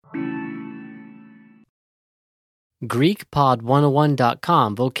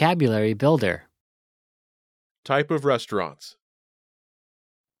GreekPod101.com Vocabulary Builder. Type of restaurants.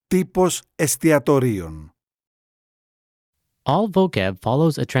 Τύπος εστιατορίων. All vocab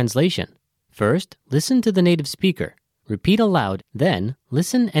follows a translation. First, listen to the native speaker. Repeat aloud, then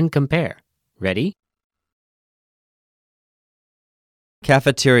listen and compare. Ready?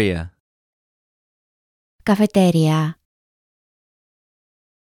 Cafeteria. Καφετέρια.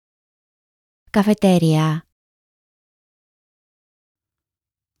 Καφετέρια.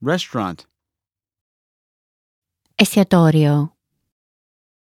 Restaurant. Εστιατόριο.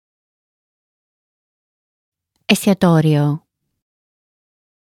 Εστιατόριο.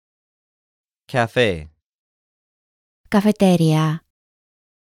 Cafe. Καφετέρια.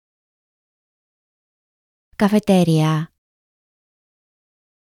 Καφετέρια.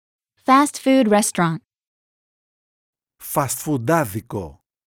 Fast food restaurant. Φαστφουντάδικο.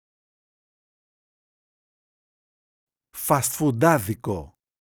 Φαστφουντάδικο.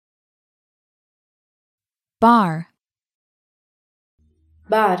 Bar.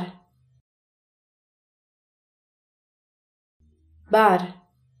 Bar. Bar.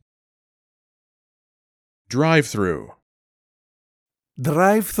 Drive-through.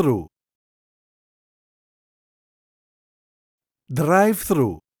 Drive-through.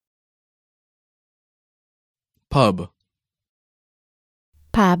 Drive-through. Pub.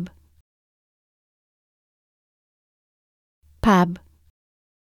 Pub. Pub.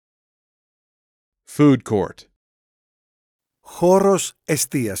 Food court. Χώρος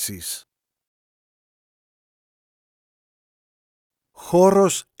εστίασης.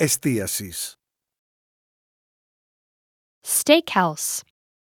 Χώρος εστίασης. Steakhouse.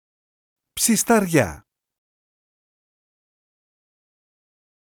 Ψισταριά.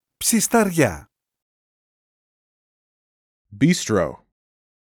 Ψισταριά. Bistro.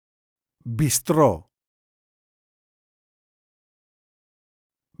 Μπιστρό.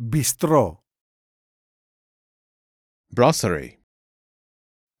 Μπιστρό. Brasserie.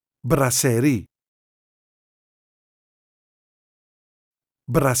 Μπρασερί.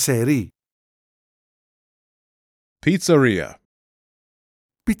 Μπρασερί. Pizzeria.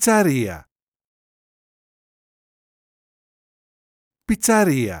 Πιτσαρία.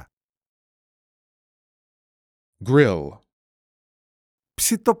 Πιτσαρία. Grill.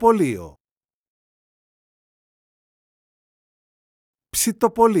 Ψητοπολείο.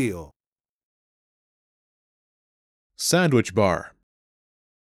 Ψητοπολείο. Sandwich bar.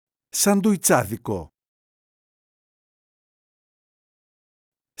 Σαντουιτσάδικο.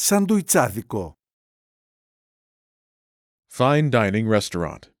 Σαντουιτσάδικο. Fine dining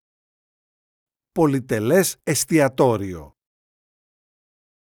restaurant. Πολυτελές εστιατόριο.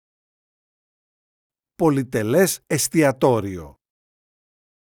 Πολυτελές εστιατόριο.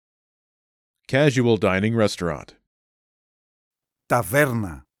 Casual dining restaurant.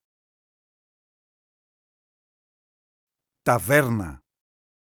 Ταβέρνα. Ταβέρνα.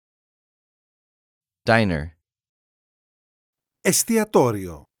 Diner.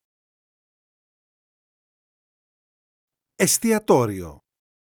 Εστιατόριο. Εστιατόριο.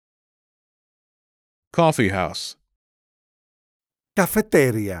 Coffee house.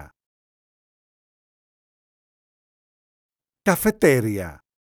 Καφετέρια. Καφετέρια.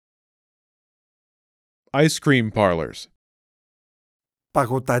 Ice cream parlors.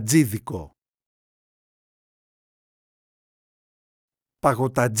 Παγωτατζίδικο.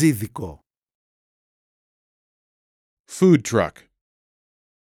 Παγωτατζίδικο. Food truck.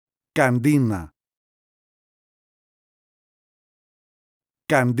 Καντίνα.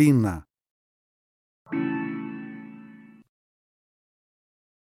 Καντίνα.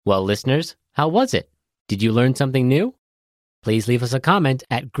 Well, listeners, how was it? Did you learn something new? Please leave us a comment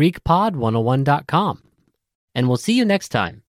at GreekPod101.com. And we'll see you next time.